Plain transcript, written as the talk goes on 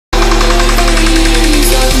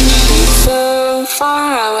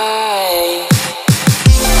far away.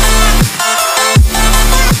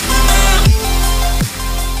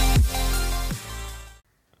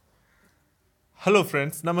 Hello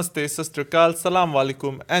friends, Namaste, Sastrikal, Salam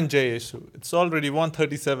Alaikum and Jai Yeshu. It's already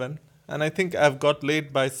 1:37 and I think I've got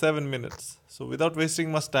late by 7 minutes. So without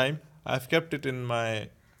wasting much time, I've kept it in my,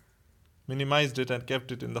 minimized it and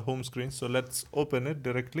kept it in the home screen. So let's open it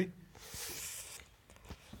directly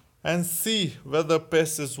and see whether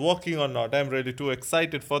Pes is working or not. I'm really too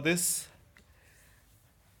excited for this.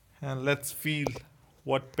 And let's feel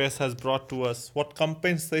what Pes has brought to us, what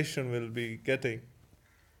compensation we'll be getting.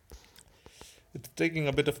 It's taking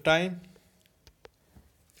a bit of time.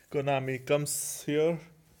 Konami comes here.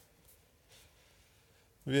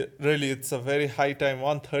 It's a very high time,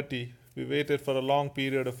 1:30. We waited for a long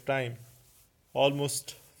period of time,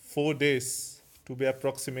 almost 4 days to be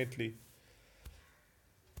approximately.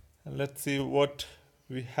 And let's see what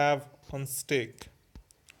we have on stake.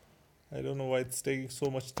 I don't know why it's taking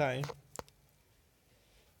so much time.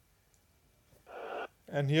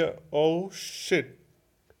 And here, oh shit.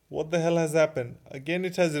 What the hell has happened? Again,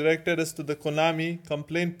 it has directed us to the Konami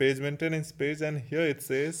complaint page, maintenance page, and here it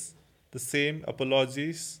says the same,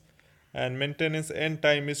 apologies, and maintenance end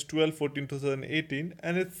time is 12/14/2018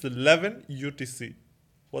 and it's 11 UTC.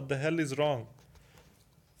 What the hell is wrong?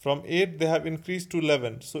 From 8 they have increased to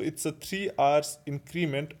 11, so it's a 3 hours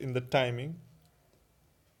increment in the timing.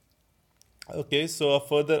 Okay, so a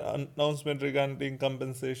further announcement regarding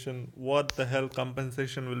compensation. What the hell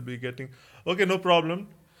compensation will be getting? Okay, no problem.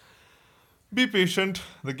 Be patient.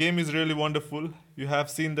 The game is really wonderful. You have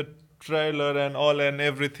seen the trailer and all and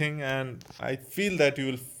everything, and I feel that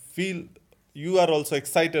you are also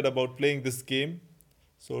excited about playing this game.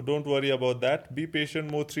 So don't worry about that. Be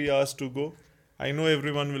patient. More 3 hours to go. I know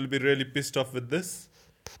everyone will be really pissed off with this.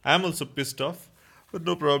 I'm also pissed off, but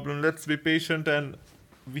no problem. Let's be patient. And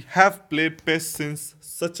we have played PES since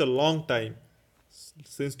such a long time,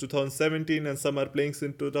 since 2017, and some are playing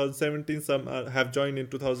since 2017. Some have joined in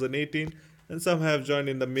 2018. And some have joined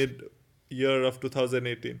in the mid-year of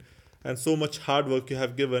 2018. And so much hard work you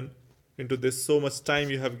have given into this, so much time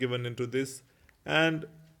you have given into this. And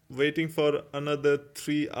waiting for another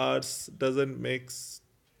 3 hours doesn't make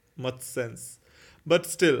much sense. But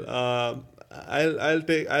still, I'll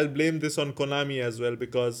blame this on Konami as well,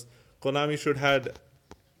 because Konami should had,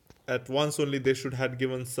 at once only they should have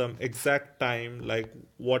given some exact time, like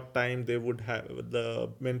what time they would have,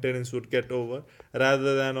 the maintenance would get over,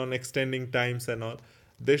 rather than on extending times and all.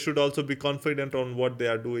 They should also be confident on what they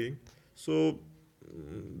are doing. So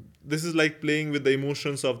this is like playing with the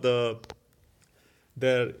emotions of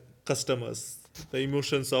their customers, the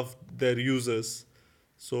emotions of their users.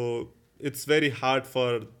 So it's very hard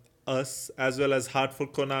for us as well as hard for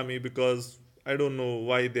Konami, because I don't know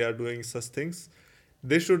why they are doing such things.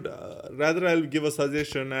 They should rather, I'll give a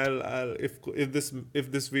suggestion.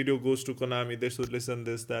 If this video goes to Konami, they should listen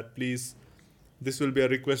this, that please, this will be a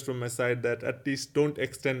request from my side, that at least don't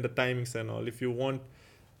extend the timings and all. If you want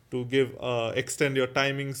to give extend your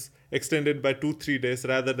timings, extend it by 2-3 days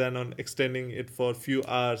rather than on extending it for few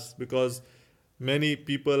hours, because many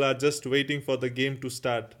people are just waiting for the game to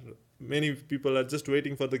start. Many people are just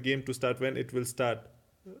waiting for the game to start when it will start.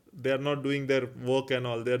 They are not doing their work and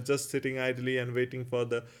all. They are just sitting idly and waiting for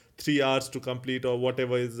the 3 hours to complete, or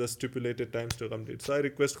whatever is the stipulated times to complete. So I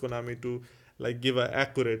request Konami to give a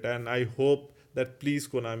accurate, and I hope that please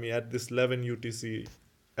Konami, at this 11 UTC,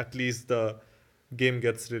 at least the game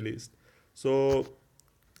gets released. So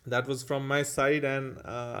that was from my side, and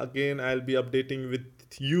again I'll be updating with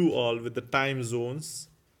you all with the time zones.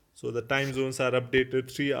 So the time zones are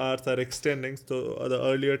updated, 3 hours are extending. So the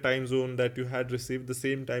earlier time zone that you had received, the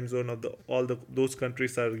same time zone of those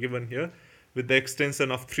countries are given here with the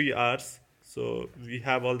extension of 3 hours. So we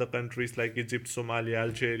have all the countries like Egypt, Somalia,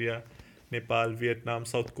 Algeria, Nepal, Vietnam,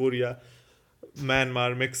 South Korea,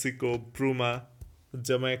 Myanmar, Mexico, Brunei,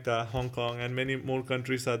 Jamaica, Hong Kong, and many more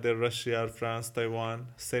countries are there. Russia, France, Taiwan,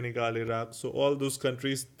 Senegal, Iraq. So all those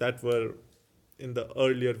countries that were in the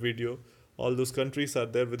earlier video, all those countries are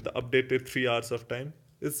there with the updated 3 hours of time.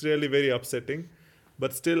 It's really very upsetting.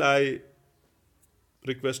 But still, I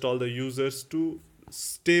request all the users to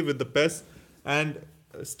stay with the PES and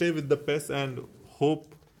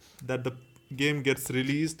hope that the game gets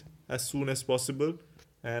released as soon as possible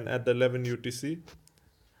and at the 11 UTC.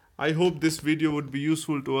 I hope this video would be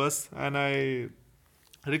useful to us, and I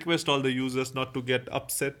request all the users not to get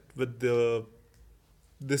upset with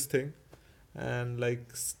this thing, and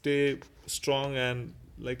stay strong. And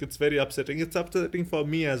it's very upsetting. It's upsetting for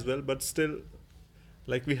me as well, but still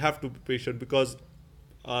we have to be patient, because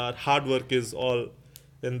our hard work is all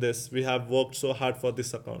in this. We have worked so hard for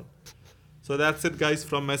this account. So that's it, guys,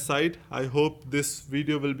 from my side. I hope this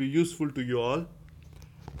video will be useful to you all.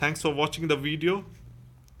 Thanks for watching the video.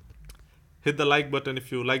 Hit the like button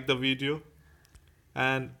if you like the video,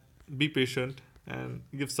 and be patient and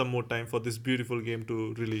give some more time for this beautiful game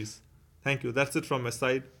to release. Thank you. That's it from my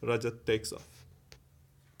side. Rajat takes off.